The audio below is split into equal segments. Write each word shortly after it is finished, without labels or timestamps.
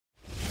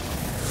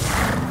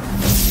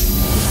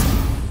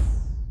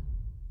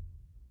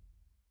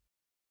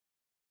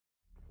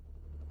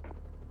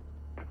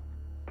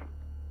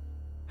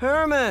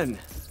Herman!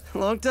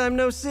 Long time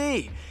no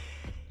see.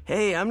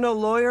 Hey, I'm no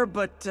lawyer,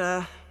 but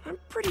I'm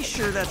pretty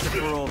sure that's a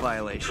parole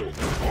violation.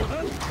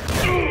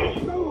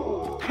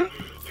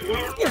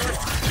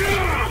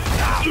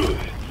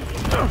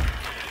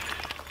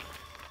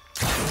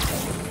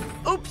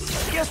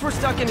 Oops, guess we're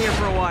stuck in here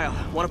for a while.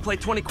 Want to play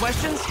 20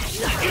 questions?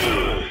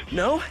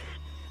 No?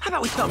 How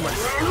about we thumb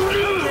wrestle?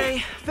 Okay,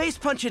 face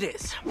punch it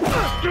is.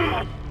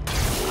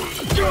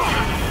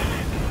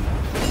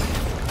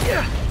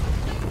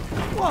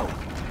 Whoa!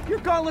 Your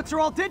gauntlets are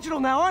all digital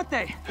now, aren't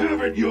they?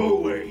 Have it your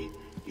way.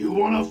 You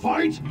wanna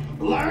fight?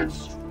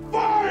 Let's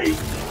fight!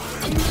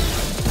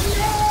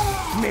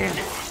 Man,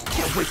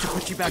 can't wait to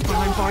put you back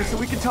behind bars so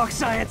we can talk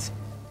science.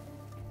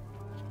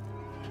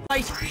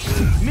 Fight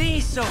me,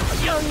 so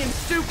young and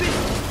stupid.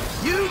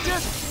 You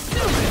just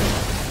stupid.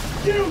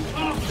 You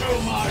talk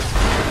too much!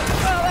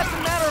 Well, that's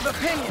a matter of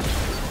opinion.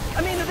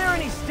 I mean, are there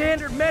any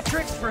standard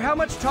metrics for how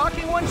much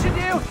talking one should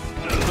do?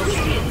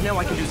 Okay, now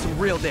I can do some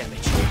real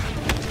damage.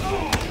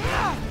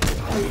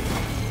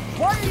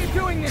 Why are you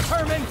doing this,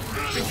 Herman?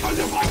 Because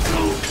if I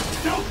don't,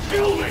 they'll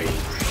kill me!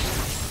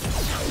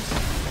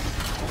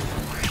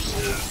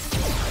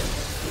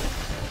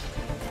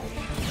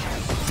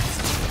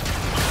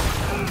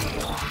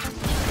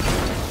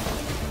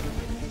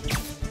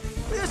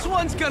 This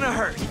one's gonna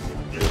hurt.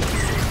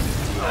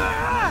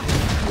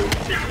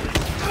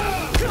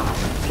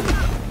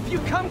 If you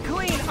come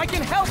clean, I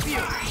can help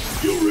you!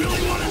 You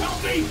really want to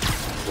help me?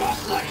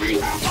 Just let me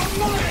have the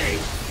money!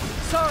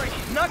 Sorry,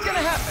 not gonna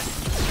happen.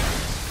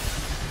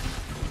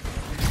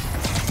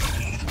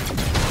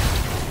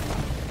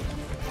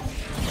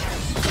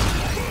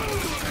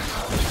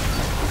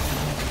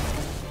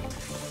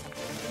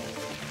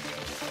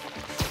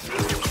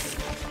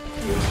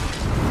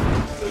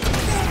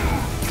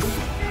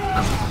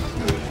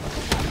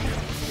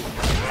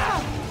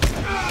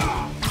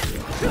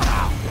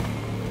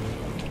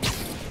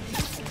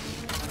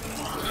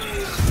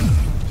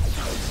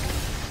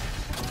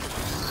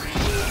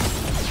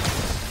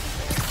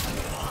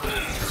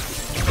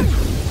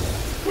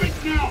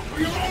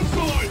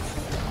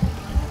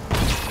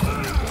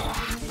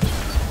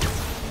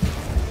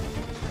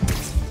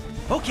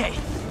 Okay,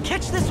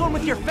 catch this one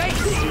with your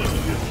face!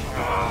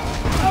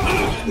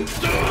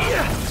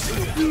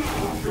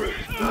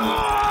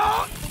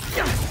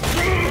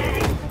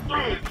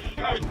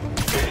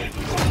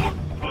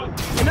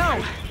 You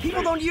know,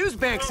 people don't use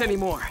banks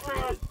anymore.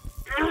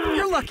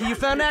 You're lucky you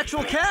found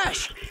actual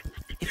cash.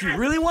 If you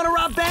really want to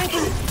rob banks,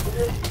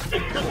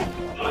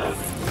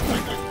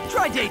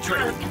 try day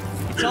trading.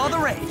 It's all the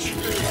rage.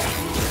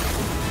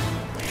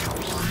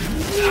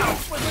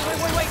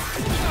 Wait.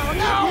 Oh,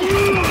 no!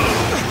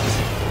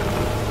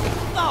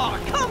 Oh,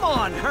 come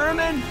on,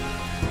 Herman!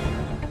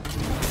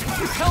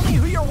 You tell me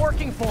who you're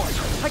working for.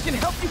 I can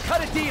help you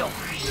cut a deal.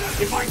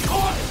 If I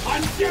caught,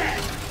 I'm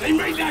dead! They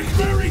made that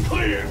very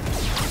clear!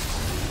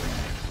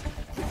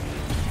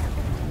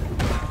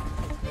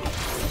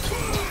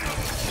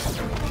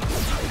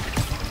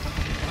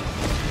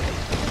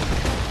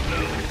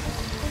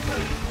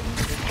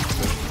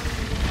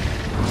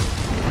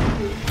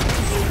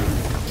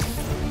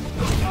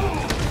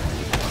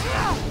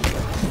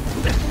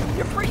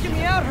 You're freaking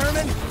me out,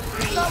 Herman.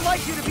 It's not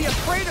like you to be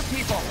afraid of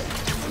people.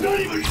 Not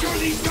even sure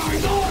these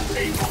guys are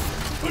people!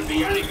 Could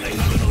be anything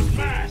under those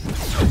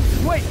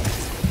masks! Wait,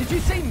 did you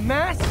say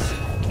masks?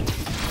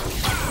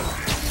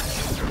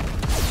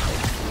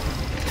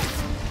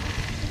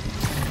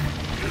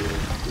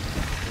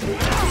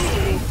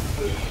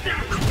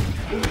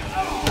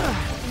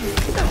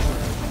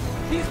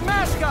 These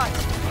mask guys,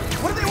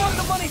 what do they want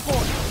the money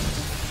for?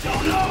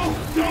 Don't know,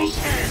 don't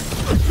care!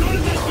 As soon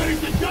as I finish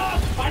the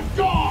job, I'm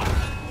gone!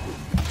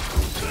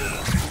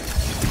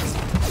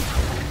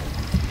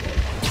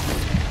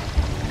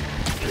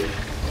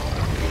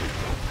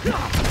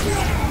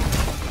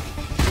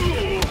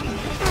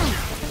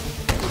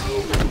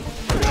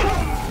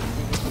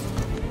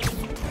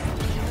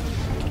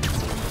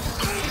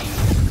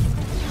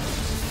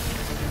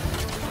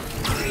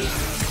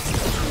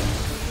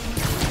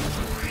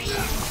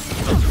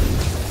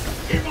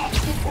 Give up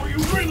before you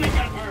really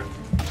get hurt!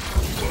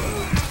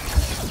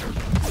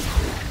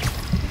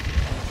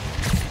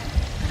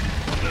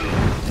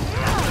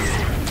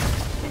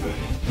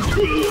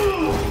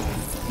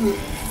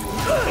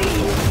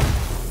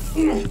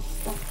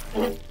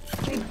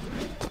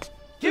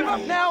 Give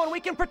up now and we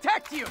can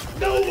protect you!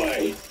 No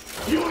way!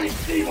 You ain't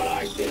see what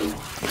I see!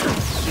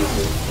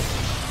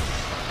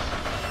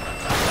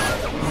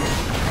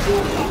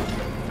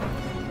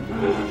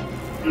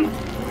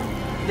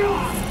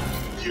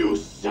 You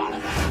son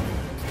of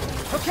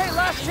a... Okay,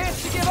 last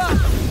chance to give up!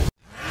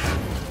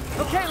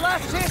 Okay,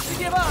 last chance to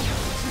give up!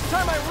 This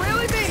time I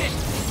really mean it!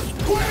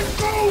 Quit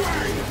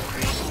going!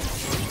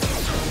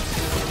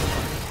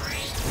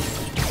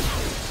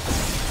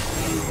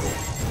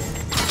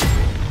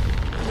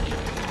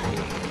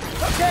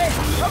 Okay,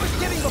 I was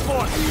kidding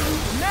before.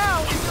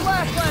 Now is your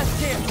last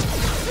chance.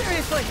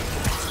 Seriously.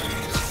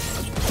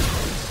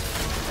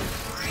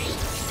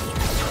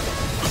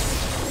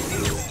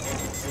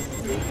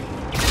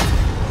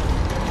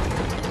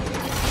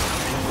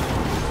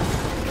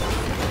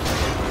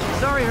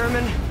 Sorry,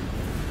 Herman.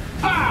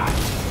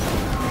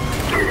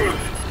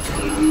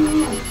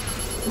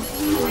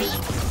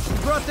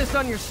 You brought this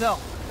on yourself.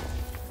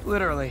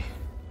 Literally.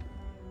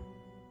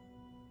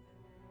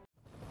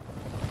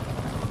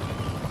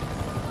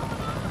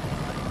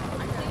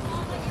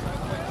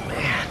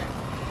 Man,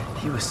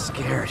 he was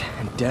scared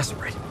and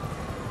desperate.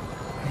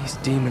 These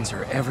demons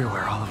are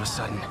everywhere all of a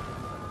sudden.